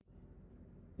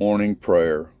Morning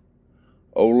Prayer.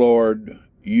 O Lord,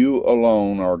 you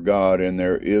alone are God, and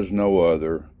there is no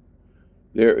other.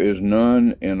 There is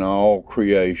none in all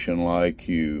creation like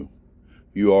you.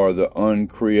 You are the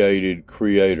uncreated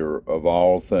creator of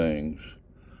all things.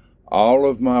 All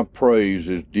of my praise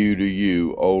is due to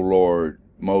you, O Lord,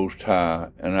 Most High,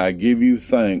 and I give you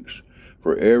thanks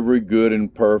for every good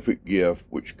and perfect gift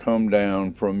which come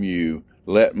down from you.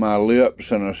 Let my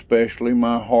lips and especially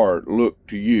my heart look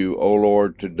to you, O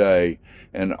Lord, today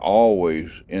and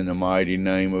always in the mighty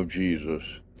name of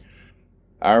Jesus.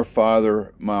 Our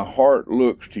Father, my heart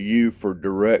looks to you for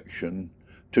direction,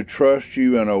 to trust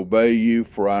you and obey you,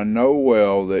 for I know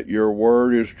well that your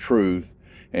word is truth,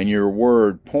 and your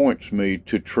word points me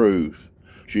to truth.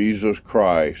 Jesus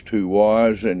Christ, who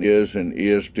was and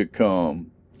is to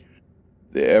come,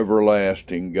 the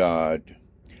everlasting God.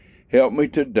 Help me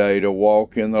today to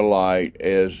walk in the light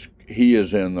as he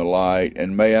is in the light,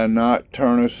 and may I not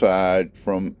turn aside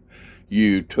from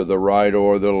you to the right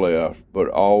or the left, but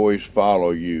always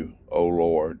follow you, O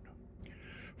Lord.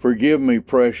 Forgive me,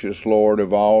 precious Lord,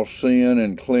 of all sin,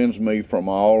 and cleanse me from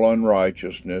all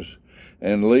unrighteousness,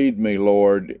 and lead me,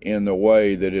 Lord, in the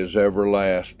way that is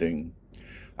everlasting.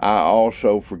 I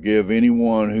also forgive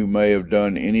anyone who may have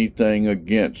done anything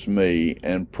against me,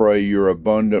 and pray your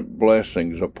abundant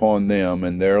blessings upon them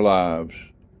and their lives.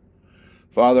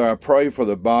 Father, I pray for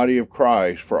the body of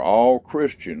Christ, for all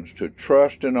Christians to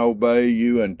trust and obey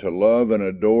you, and to love and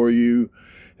adore you,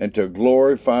 and to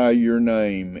glorify your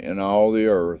name in all the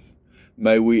earth.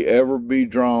 May we ever be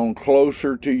drawn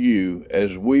closer to you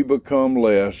as we become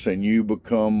less and you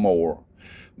become more.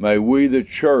 May we, the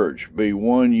church, be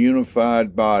one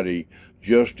unified body,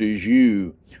 just as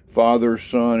you, Father,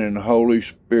 Son, and Holy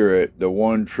Spirit, the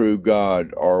one true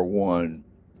God, are one.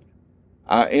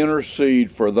 I intercede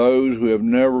for those who have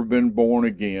never been born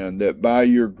again, that by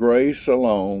your grace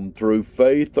alone, through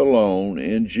faith alone,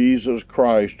 in Jesus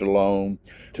Christ alone,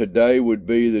 today would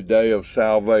be the day of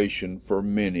salvation for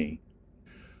many.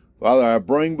 Father, I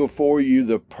bring before you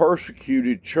the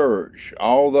persecuted church,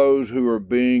 all those who are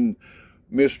being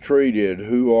mistreated,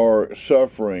 who are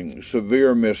suffering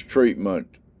severe mistreatment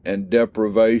and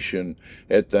deprivation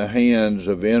at the hands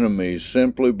of enemies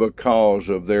simply because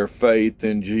of their faith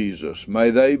in Jesus.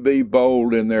 May they be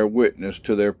bold in their witness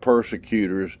to their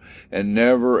persecutors and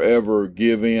never ever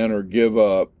give in or give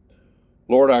up.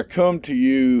 Lord, I come to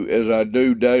you as I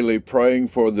do daily, praying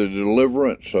for the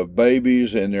deliverance of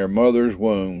babies in their mother's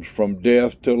wombs, from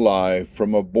death to life,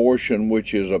 from abortion,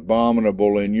 which is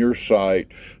abominable in your sight,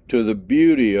 to the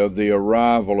beauty of the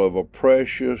arrival of a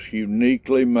precious,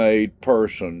 uniquely made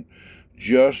person,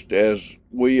 just as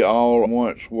we all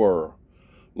once were.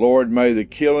 Lord, may the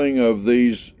killing of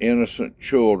these innocent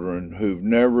children who've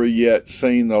never yet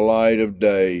seen the light of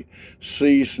day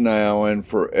cease now and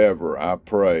forever, I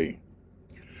pray.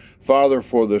 Father,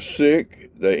 for the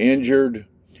sick, the injured,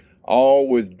 all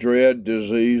with dread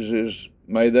diseases,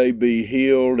 may they be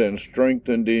healed and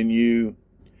strengthened in you.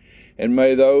 And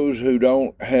may those who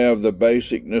don't have the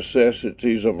basic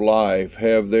necessities of life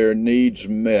have their needs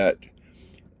met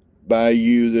by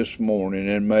you this morning.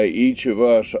 And may each of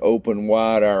us open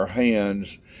wide our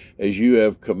hands as you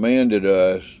have commanded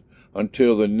us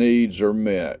until the needs are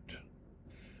met.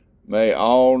 May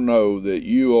all know that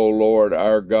you, O Lord,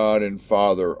 our God and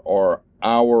Father, are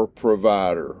our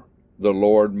provider, the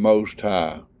Lord Most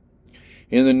High.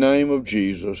 In the name of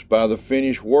Jesus, by the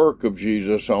finished work of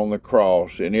Jesus on the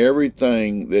cross, in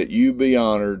everything that you be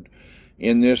honored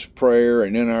in this prayer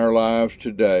and in our lives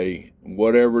today,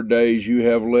 whatever days you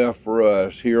have left for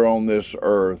us here on this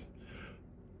earth,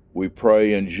 we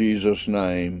pray in Jesus'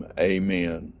 name,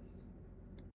 amen.